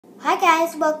Hi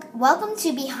guys, welcome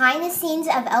to behind the scenes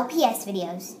of LPS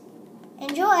videos.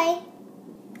 Enjoy!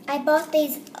 I bought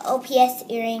these LPS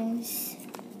earrings.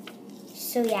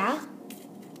 So yeah.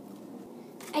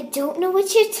 I don't know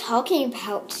what you're talking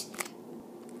about.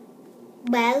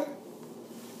 Well,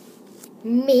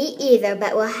 me either,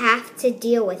 but we'll have to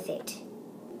deal with it.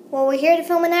 Well, we're here to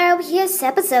film an LPS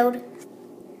episode.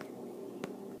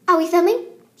 Are we filming?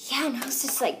 Yeah, and I was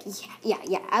just like, yeah.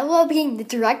 I love being the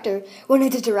director, one of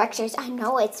the directors. I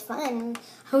know, it's fun.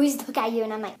 I always look at you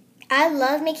and I'm like, I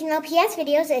love making LPS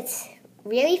videos. It's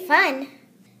really fun.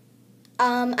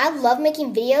 I love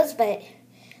making videos,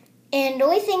 and the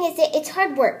only thing is that it's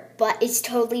hard work, but it's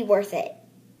totally worth it.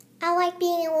 I like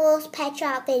being in Will's Pet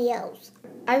Shop videos.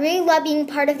 I really love being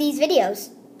part of these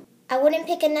videos. I wouldn't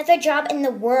pick another job in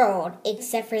the world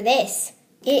except for this.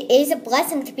 It is a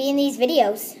blessing to be in these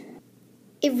videos.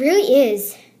 It really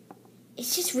is. It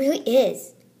just really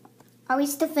is. Are we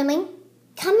still filming?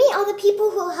 Come meet all the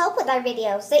people who help with our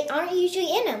videos. They aren't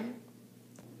usually in them.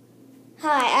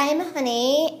 Hi, I'm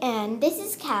Honey, and this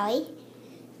is Callie.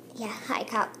 Yeah, hi,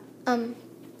 Cal.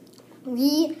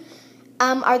 We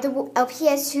are the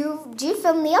LPS who do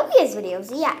film the LPS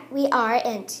videos. Yeah, we are,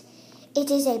 and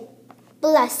it is a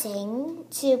blessing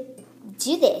to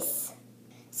do this.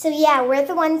 So yeah, we're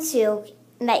the ones who,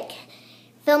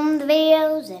 film the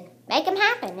videos and make them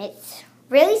happen. It's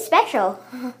really special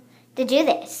to do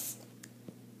this.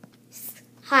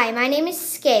 Hi, my name is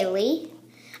Scaly.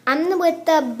 I'm with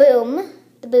the boom,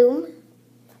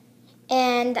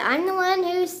 and I'm the one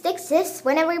who sticks this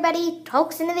when everybody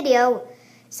talks in the video,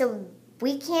 so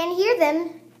we can't hear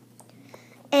them.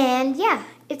 And yeah,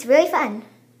 it's really fun.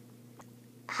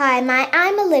 Hi,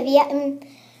 I'm Olivia, and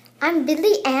I'm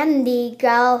Billy Ann, the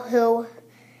girl who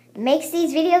makes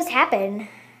these videos happen.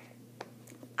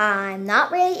 I'm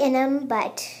not really in them,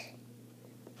 but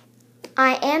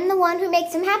I am the one who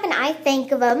makes them happen. I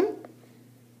think of them.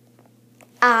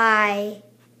 I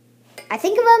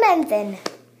think of them,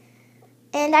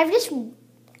 and I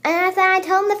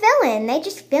tell them to fill in. They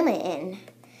just fill it in.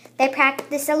 They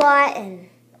practice a lot, and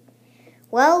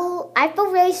well, I feel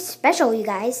really special, you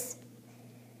guys.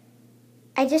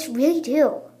 I just really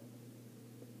do.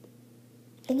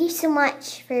 Thank you so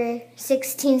much for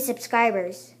 16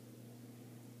 subscribers.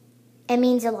 It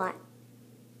means a lot.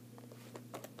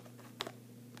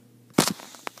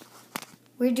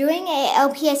 We're doing a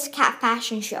LPS cat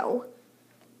fashion show.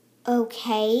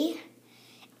 Okay.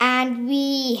 And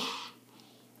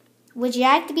would you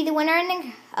like to be the winner in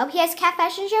the LPS cat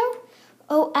fashion show?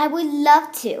 Oh, I would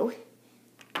love to.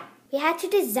 We had to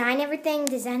design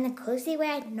the clothes they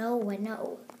wear.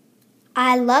 No.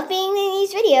 I love being in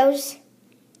these videos.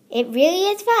 It really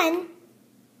is fun.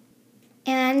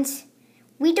 And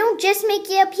we don't just make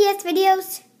LPS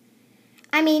videos.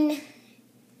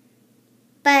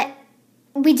 But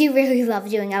we do really love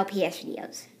doing LPS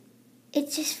videos.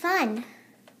 It's just fun.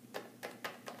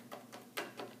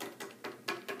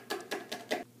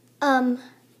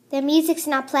 The music's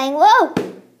not playing. Whoa!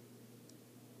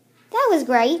 That was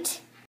great.